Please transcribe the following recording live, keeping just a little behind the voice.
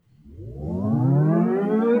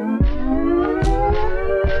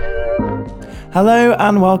Hello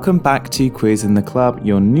and welcome back to Quiz in the Club,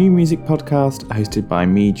 your new music podcast hosted by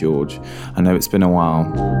me, George. I know it's been a while.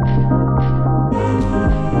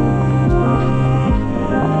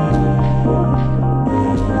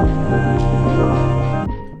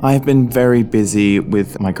 I have been very busy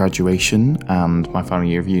with my graduation and my final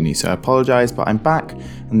year of uni, so I apologise, but I'm back.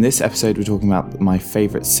 In this episode, we're talking about my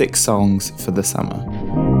favourite 6 songs for the summer.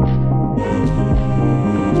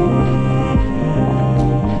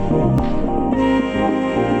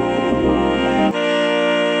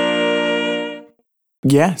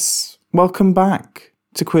 Yes, welcome back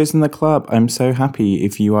to Quiz in the Club. I'm so happy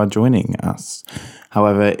if you are joining us.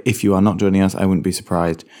 However, if you are not joining us, I wouldn't be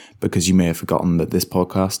surprised because you may have forgotten that this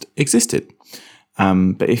podcast existed.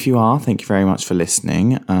 But if you are, thank you very much for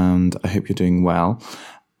listening and I hope you're doing well.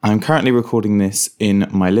 I'm currently recording this in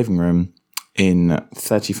my living room in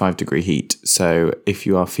 35 degree heat. So if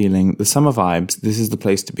you are feeling the summer vibes, this is the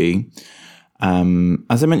place to be.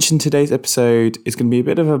 As I mentioned, today's episode is going to be a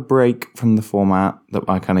bit of a break from the format that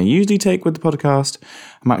I kind of usually take with the podcast.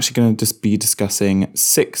 I'm actually going to just be discussing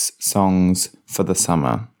 6 songs for the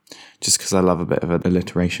summer, just because I love a bit of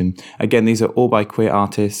alliteration. Again, these are all by queer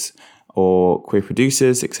artists or queer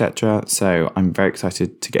producers, etc. So I'm very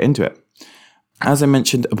excited to get into it. As I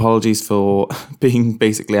mentioned, apologies for being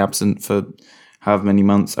basically absent for however many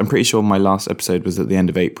months. I'm pretty sure my last episode was at the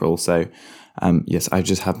end of April, so yes, I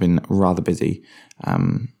just have been rather busy.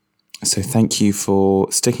 So thank you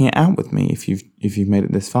for sticking it out with me if you've made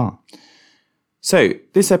it this far. So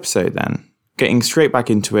this episode then, getting straight back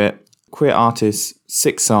into it, queer artists,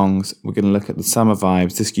 6 songs. We're going to look at the summer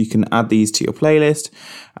vibes. You can add these to your playlist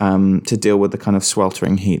to deal with the kind of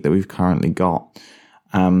sweltering heat that we've currently got.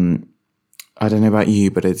 I don't know about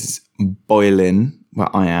you, but it's boiling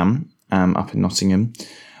where I am, up in Nottingham.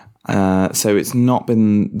 So it's not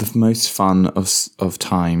been the most fun of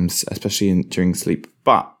times, especially during sleep.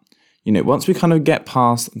 But, you know, once we kind of get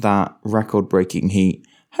past that record-breaking heat,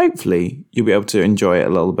 hopefully you'll be able to enjoy it a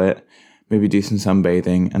little bit, maybe do some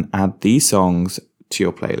sunbathing and add these songs to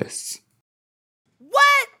your playlists.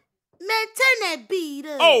 What? Man, turn that beat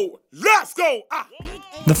up. Oh, let's go!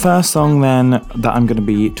 The first song then that I'm going to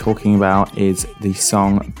be talking about is the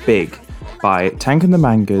song Big by Tank and the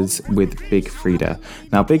Bangas with Big Freedia.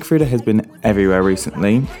 Now, Big Freedia has been everywhere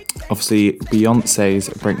recently. Obviously, Beyonce's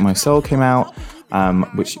Break My Soul came out,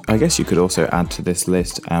 which I guess you could also add to this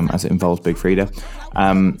list as it involves Big Freedia.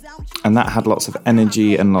 And that had lots of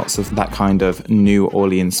energy and lots of that kind of New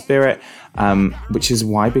Orleans spirit, which is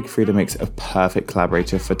why Big Freedia makes a perfect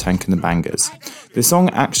collaborator for Tank and the Bangas. This song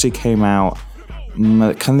actually came out kind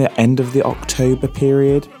of the end of the October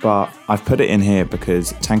period, but I've put it in here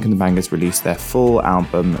because Tank and the Bangas released their full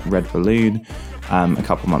album Red Balloon a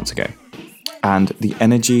couple months ago, and the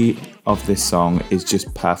energy of this song is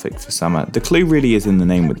just perfect for summer. The clue really is in the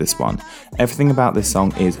name with this one. Everything about this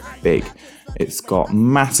song is big. It's got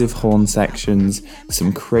massive horn sections,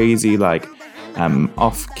 some crazy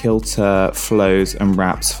off-kilter flows and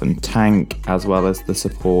raps from Tank, as well as the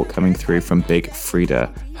support coming through from Big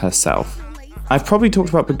Freedia herself. I've probably talked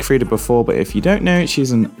about Big Freedia before, but if you don't know,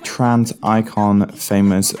 she's a trans icon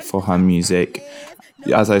famous for her music.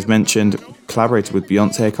 As I've mentioned, collaborated with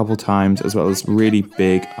Beyonce a couple times, as well as really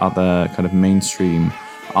big other kind of mainstream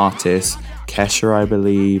artists. Kesha, I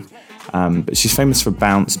believe. But she's famous for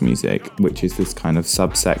bounce music, which is this kind of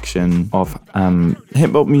subsection of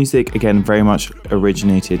hip-hop music, again, very much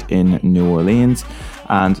originated in New Orleans.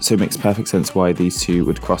 And so it makes perfect sense why these two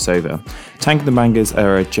would cross over. Tank and the Bangas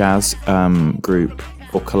are a jazz group,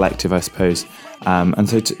 or collective, I suppose. And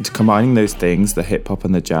so to combining those things, the hip-hop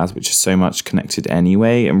and the jazz, which is so much connected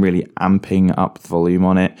anyway, and really amping up the volume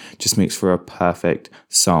on it, just makes for a perfect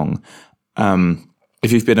song.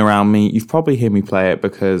 If you've been around me, you've probably heard me play it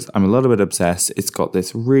because I'm a little bit obsessed. It's got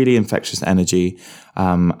this really infectious energy,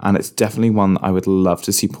 and it's definitely one that I would love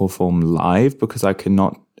to see perform live because I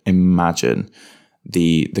cannot imagine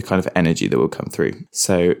the kind of energy that will come through.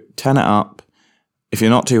 So turn it up. If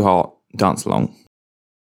you're not too hot, dance along.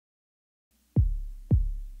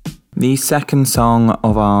 The second song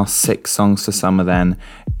of our 6 songs for summer then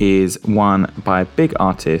is one by a big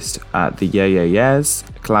artist at the Yeah Yeah Yeahs,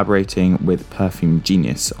 collaborating with Perfume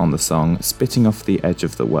Genius on the song Spitting Off the Edge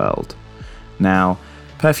of the World. Now,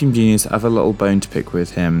 Perfume Genius, I have a little bone to pick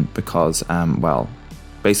with him because,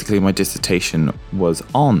 basically my dissertation was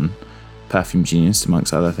on Perfume Genius,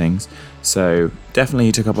 amongst other things. So definitely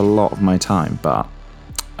he took up a lot of my time, but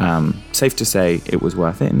safe to say it was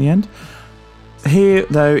worth it in the end. Here,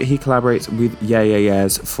 though, he collaborates with Yeah Yeah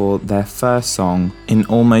Yeahs for their first song in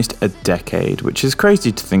almost a decade, which is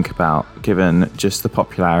crazy to think about, given just the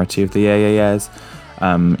popularity of the Yeah Yeah Yeahs.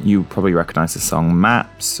 You probably recognize the song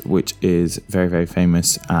Maps, which is very, very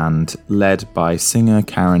famous and led by singer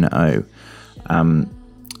Karen O.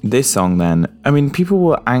 This song then, I mean, people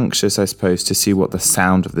were anxious, I suppose, to see what the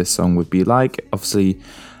sound of this song would be like. Obviously,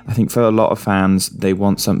 I think for a lot of fans, they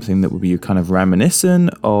want something that would be kind of reminiscent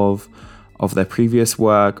of their previous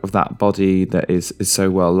work, of that body that is so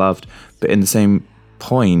well loved. But in the same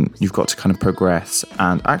point, you've got to kind of progress.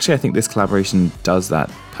 And actually, I think this collaboration does that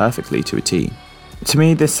perfectly to a T. To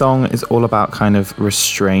me, this song is all about kind of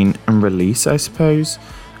restraint and release, I suppose.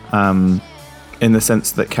 In the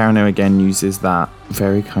sense that Karen O again uses that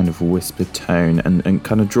very kind of whispered tone and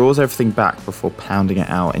kind of draws everything back before pounding it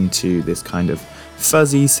out into this kind of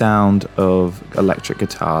fuzzy sound of electric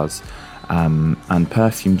guitars. And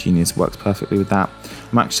Perfume Genius works perfectly with that.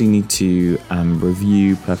 I actually need to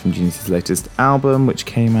review Perfume Genius's latest album, which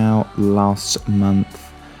came out last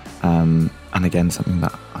month. And again, something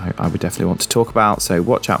that I would definitely want to talk about, so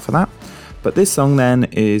watch out for that. But this song then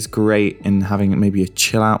is great in having maybe a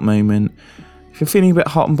chill out moment. If you're feeling a bit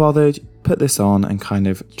hot and bothered, put this on and kind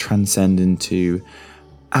of transcend into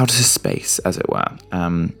outer space, as it were.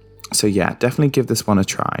 So yeah, definitely give this one a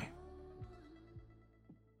try.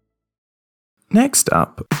 Next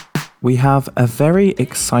up, we have a very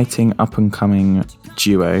exciting up-and-coming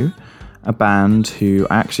duo, a band who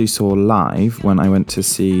I actually saw live when I went to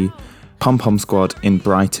see Pom Pom Squad in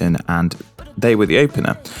Brighton, and they were the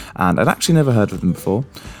opener. And I'd actually never heard of them before,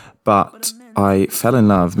 but I fell in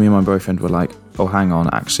love. Me and my boyfriend were like, oh, hang on,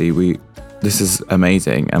 actually, this is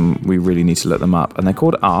amazing, and we really need to look them up. And they're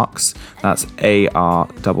called Arx, that's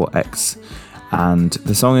ARXX, and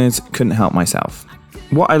the song is Couldn't Help Myself.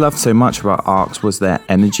 What I loved so much about Arx was their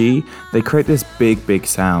energy. They create this big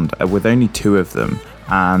sound with only two of them,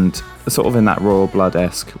 and sort of in that Royal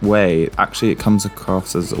Blood-esque way, actually it comes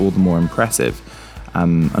across as all the more impressive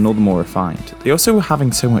and all the more refined. They also were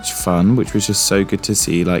having so much fun, which was just so good to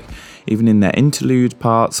see. Like, even in their interlude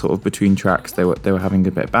parts, sort of between tracks, they were having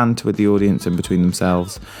a bit of banter with the audience and between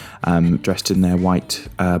themselves, dressed in their white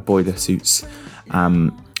boiler suits.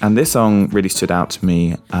 And this song really stood out to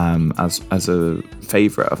me as a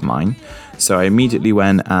favourite of mine. So I immediately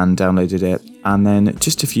went and downloaded it. And then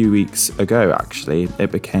just a few weeks ago, actually,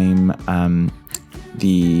 it became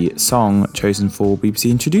the song chosen for BBC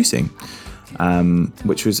Introducing,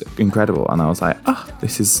 which was incredible. And I was like,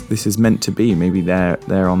 this is meant to be. Maybe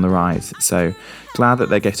they're on the rise. So glad that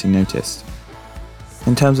they're getting noticed.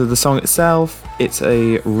 In terms of the song itself, it's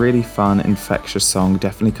a really fun, infectious song.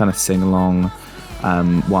 Definitely kind of sing-along.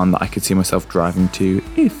 One that I could see myself driving to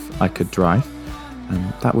if I could drive.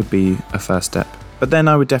 That would be a first step. But then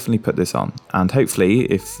I would definitely put this on. And hopefully,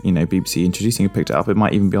 if BBC Introducing had picked it up, it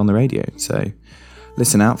might even be on the radio. So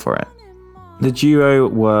listen out for it. The duo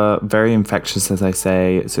were very infectious, as I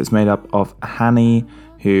say. So it's made up of Hani,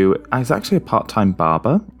 who is actually a part-time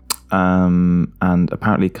barber and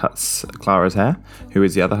apparently cuts Clara's hair, who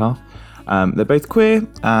is the other half. They're both queer,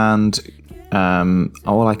 and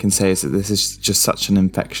all I can say is that this is just such an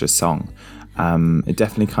infectious song. It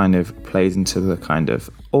definitely kind of plays into the kind of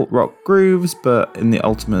alt-rock grooves, but in the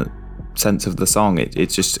ultimate sense of the song,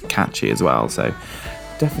 it's just catchy as well. So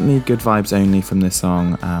definitely good vibes only from this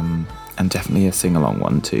song, and definitely a sing-along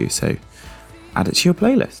one too. So add it to your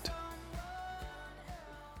playlist.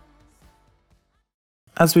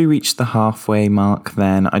 As we reach the halfway mark,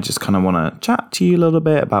 then I just kind of want to chat to you a little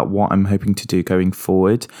bit about what I'm hoping to do going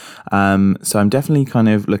forward. So I'm definitely kind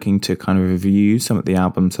of looking to kind of review some of the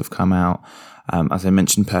albums that have come out. As I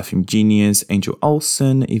mentioned, Perfume Genius, Angel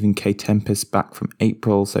Olsen, even K Tempest back from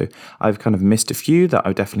April. So I've kind of missed a few that I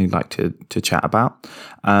would definitely like to chat about.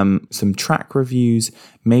 Some track reviews,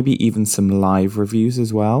 maybe even some live reviews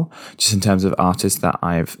as well, just in terms of artists that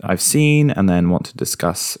I've seen and then want to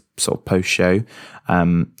discuss sort of post-show.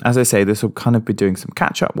 As I say, this will kind of be doing some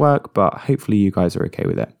catch-up work, but hopefully you guys are okay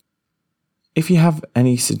with it. If you have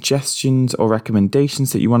any suggestions or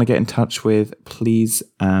recommendations that you want to get in touch with, please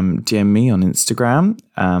DM me on Instagram.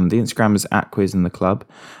 The Instagram is @QuizInTheClub,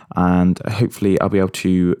 and hopefully I'll be able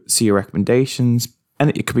to see your recommendations. And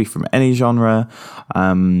it could be from any genre,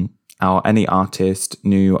 or any artist,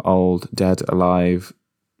 new, old, dead, alive,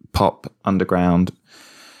 pop, underground.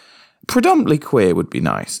 Predominantly queer would be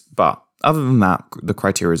nice, but other than that, the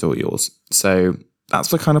criteria is all yours. So that's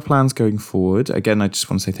the kind of plans going forward. Again, I just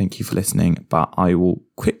want to say thank you for listening, but I will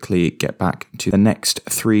quickly get back to the next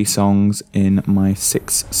 3 songs in my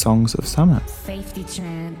 6 songs of summer. Safety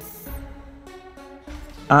Trance.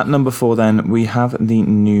 At number 4 then, we have the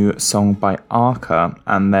new song by Arca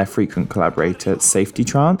and their frequent collaborator Safety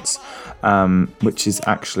Trance, which is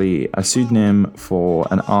actually a pseudonym for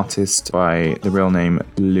an artist by the real name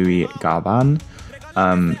Louis Gaban.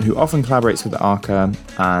 who often collaborates with Arca,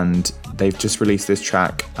 and they've just released this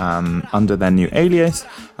track under their new alias,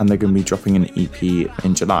 and they're going to be dropping an EP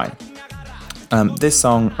in July. This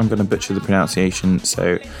song, I'm going to butcher the pronunciation,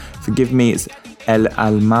 so forgive me, it's El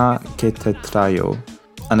Alma Que Te Trayo.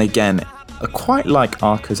 And again, I quite like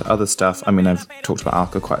Arca's other stuff. I mean, I've talked about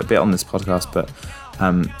Arca quite a bit on this podcast, but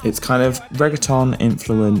it's kind of reggaeton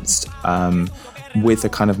influenced with a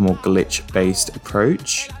kind of more glitch-based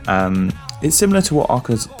approach. It's similar to what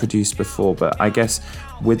Arca's produced before, but I guess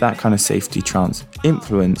with that kind of safety trance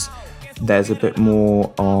influence, there's a bit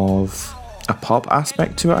more of a pop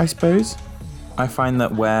aspect to it, I suppose. I find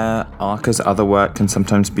that where Arca's other work can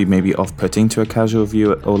sometimes be maybe off-putting to a casual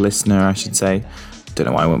viewer, or listener, I should say. Don't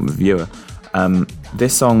know why I went with viewer.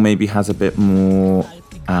 This song maybe has a bit more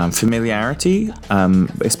familiarity,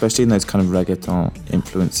 especially in those kind of reggaeton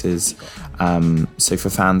influences. So for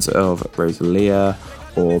fans of Rosalia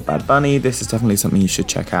or Bad Bunny, this is definitely something you should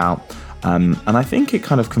check out. And I think it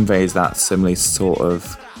kind of conveys that similar sort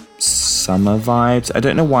of summer vibes. I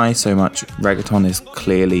don't know why so much reggaeton is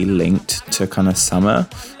clearly linked to kind of summer.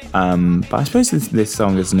 But I suppose this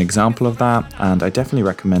song is an example of that, and I definitely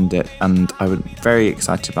recommend it, and I would be very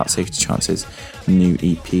excited about Safety Trance's new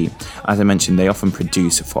EP. As I mentioned, they often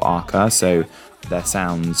produce for Arca, so their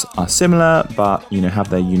sounds are similar, but have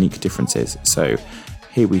their unique differences. So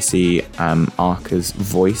here we see Arca's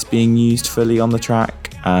voice being used fully on the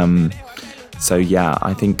track. So yeah,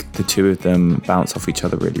 I think the two of them bounce off each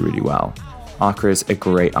other really, really well. Arca is a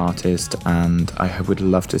great artist, and I would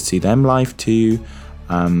love to see them live too.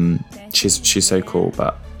 She's so cool,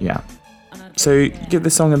 but yeah. So give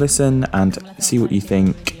this song a listen and see what you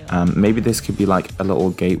think. Maybe this could be like a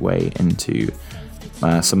little gateway into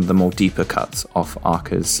some of the more deeper cuts of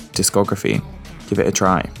Arca's discography. Give it a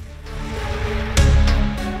try.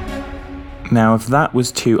 Now, if that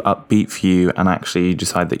was too upbeat for you and actually you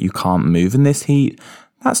decide that you can't move in this heat,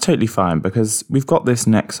 that's totally fine, because we've got this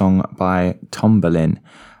next song by Tombolin,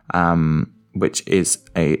 which is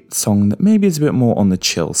a song that maybe is a bit more on the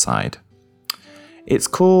chill side. It's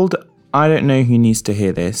called I Don't Know Who Needs to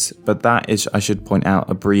Hear This, but that is, I should point out,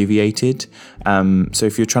 abbreviated. So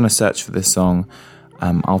if you're trying to search for this song,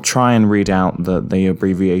 I'll try and read out the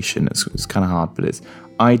abbreviation. It's kind of hard, but it's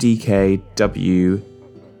IDKWNTHT.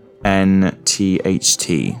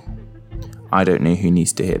 I Don't Know Who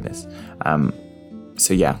Needs to Hear This.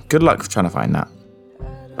 So yeah, good luck trying to find that.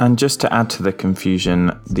 And just to add to the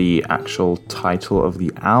confusion, the actual title of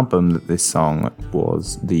the album that this song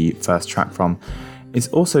was the first track from is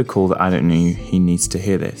also called I Don't Know He Needs to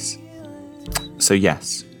Hear This. So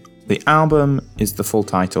yes, the album is the full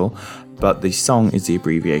title, but the song is the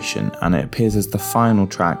abbreviation, and it appears as the final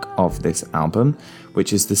track of this album,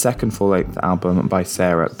 which is the second full-length album by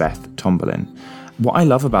Sarah Beth Tombolin. What I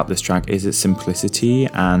love about this track is its simplicity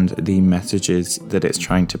and the messages that it's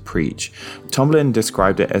trying to preach. Tombolin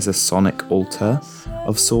described it as a sonic altar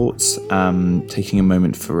of sorts, taking a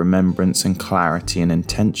moment for remembrance and clarity and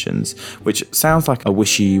intentions, which sounds like a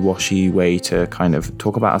wishy-washy way to kind of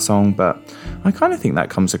talk about a song, but I kind of think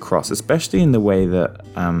that comes across, especially in the way that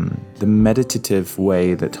the meditative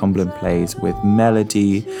way that Tombolin plays with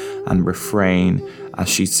melody and refrain as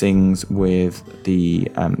she sings with the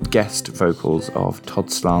guest vocals of Todd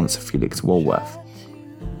Slant's Felix Woolworth.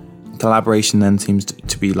 Collaboration then seems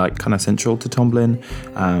to be like kind of central to Tombolin.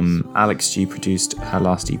 Alex G produced her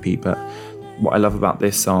last EP, but what I love about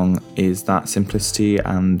this song is that simplicity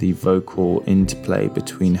and the vocal interplay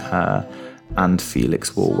between her and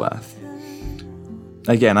Felix Woolworth.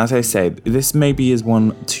 Again, as I say, this maybe is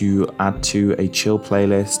one to add to a chill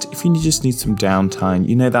playlist. If you just need some downtime,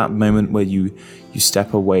 that moment where you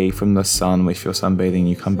step away from the sun, if you're sunbathing,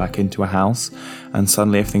 you come back into a house and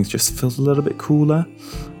suddenly everything just feels a little bit cooler.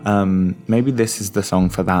 Maybe this is the song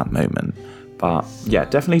for that moment. But yeah,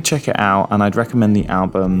 definitely check it out, and I'd recommend the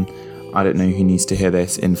album I Don't Know Who Needs to Hear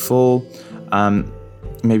This in full.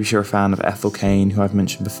 Maybe if you're a fan of Ethel Cain, who I've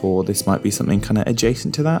mentioned before, this might be something kind of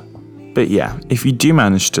adjacent to that. But yeah, if you do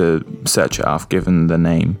manage to search it off, given the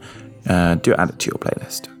name, do add it to your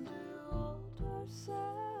playlist.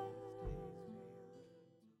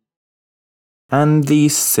 And the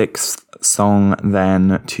sixth song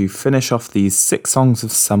then, to finish off these 6 songs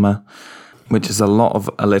of summer, which is a lot of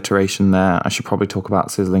alliteration there. I should probably talk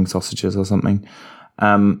about Sizzling Sausages or something.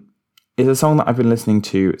 It's a song that I've been listening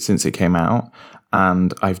to since it came out,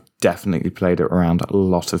 and I've definitely played it around a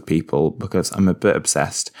lot of people because I'm a bit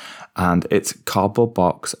obsessed, and it's Cardboard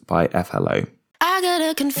Box by FLO. I got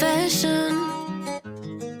a confession.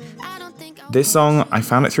 This song, I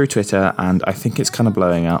found it through Twitter, and I think it's kind of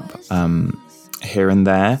blowing up. here and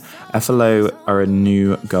there. FLO are a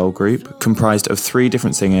new girl group comprised of 3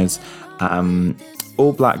 different singers,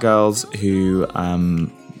 all black girls who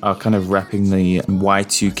are kind of repping the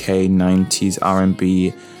Y2K 90s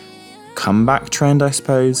R&B comeback trend, I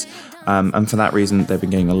suppose. And for that reason, they've been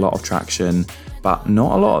getting a lot of traction, but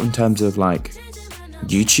not a lot in terms of like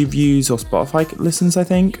YouTube views or Spotify listens, I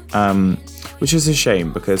think, which is a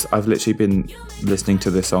shame because I've literally been listening to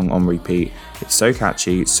this song on repeat. It's so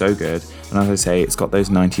catchy, it's so good, and as I say, it's got those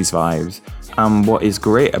 90s vibes. What is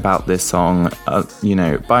great about this song,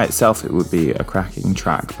 by itself it would be a cracking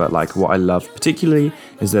track, but like what I love particularly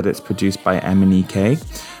is that it's produced by MNEK,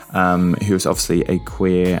 who is obviously a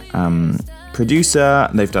queer producer.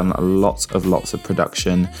 They've done lots of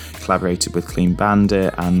production, collaborated with Clean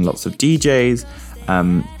Bandit and lots of DJs.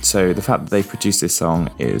 So the fact that they produced this song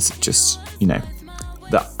is just,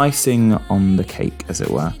 the icing on the cake, as it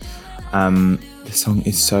were. This song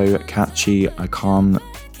is so catchy. I can't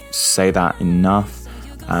say that enough.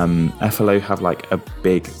 FLO have like a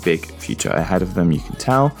big future ahead of them, you can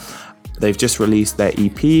tell. They've just released their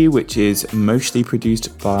EP, which is mostly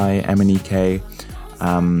produced by MNEK.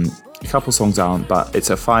 A couple songs aren't, but it's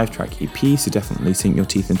a 5-track EP, so definitely sink your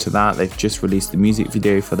teeth into that. They've just released the music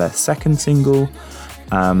video for their second single.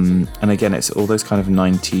 And again, it's all those kind of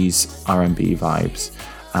 90s R&B vibes.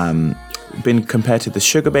 Been compared to the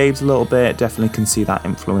Sugar Babes a little bit, definitely can see that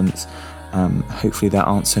influence. Hopefully there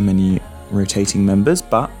aren't so many rotating members,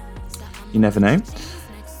 but you never know.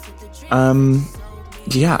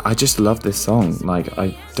 I just love this song. Like,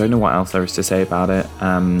 I don't know what else there is to say about it.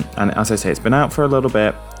 And as I say, it's been out for a little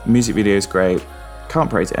bit. Music video is great. Can't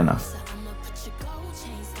praise it enough.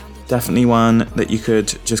 Definitely one that you could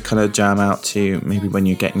just kind of jam out to maybe when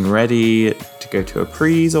you're getting ready to go to a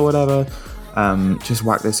prees or whatever. Just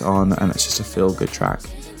whack this on and it's just a feel-good track.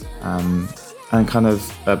 And kind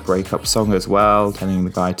of a breakup song as well, telling the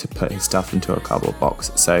guy to put his stuff into a cardboard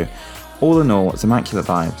box. So all in all, it's immaculate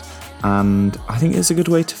vibes. And I think it's a good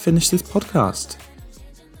way to finish this podcast.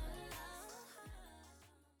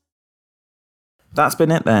 That's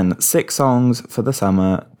been it then. 6 songs for the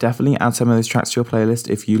summer. Definitely add some of those tracks to your playlist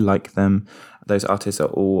if you like them. Those artists are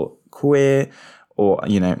all queer, or,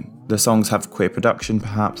 the songs have queer production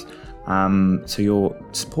perhaps. So you're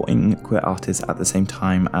supporting queer artists at the same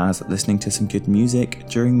time as listening to some good music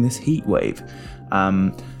during this heat wave.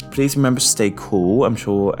 Please remember to stay cool. I'm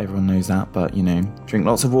sure everyone knows that, but drink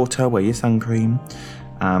lots of water, wear your sun cream.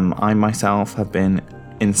 I myself have been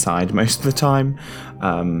inside most of the time,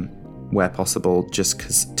 where possible, just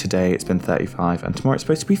because today it's been 35 and tomorrow it's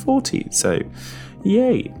supposed to be 40. So,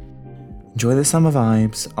 yay! Enjoy the summer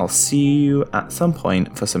vibes. I'll see you at some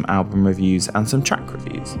point for some album reviews and some track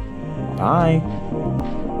reviews. Bye!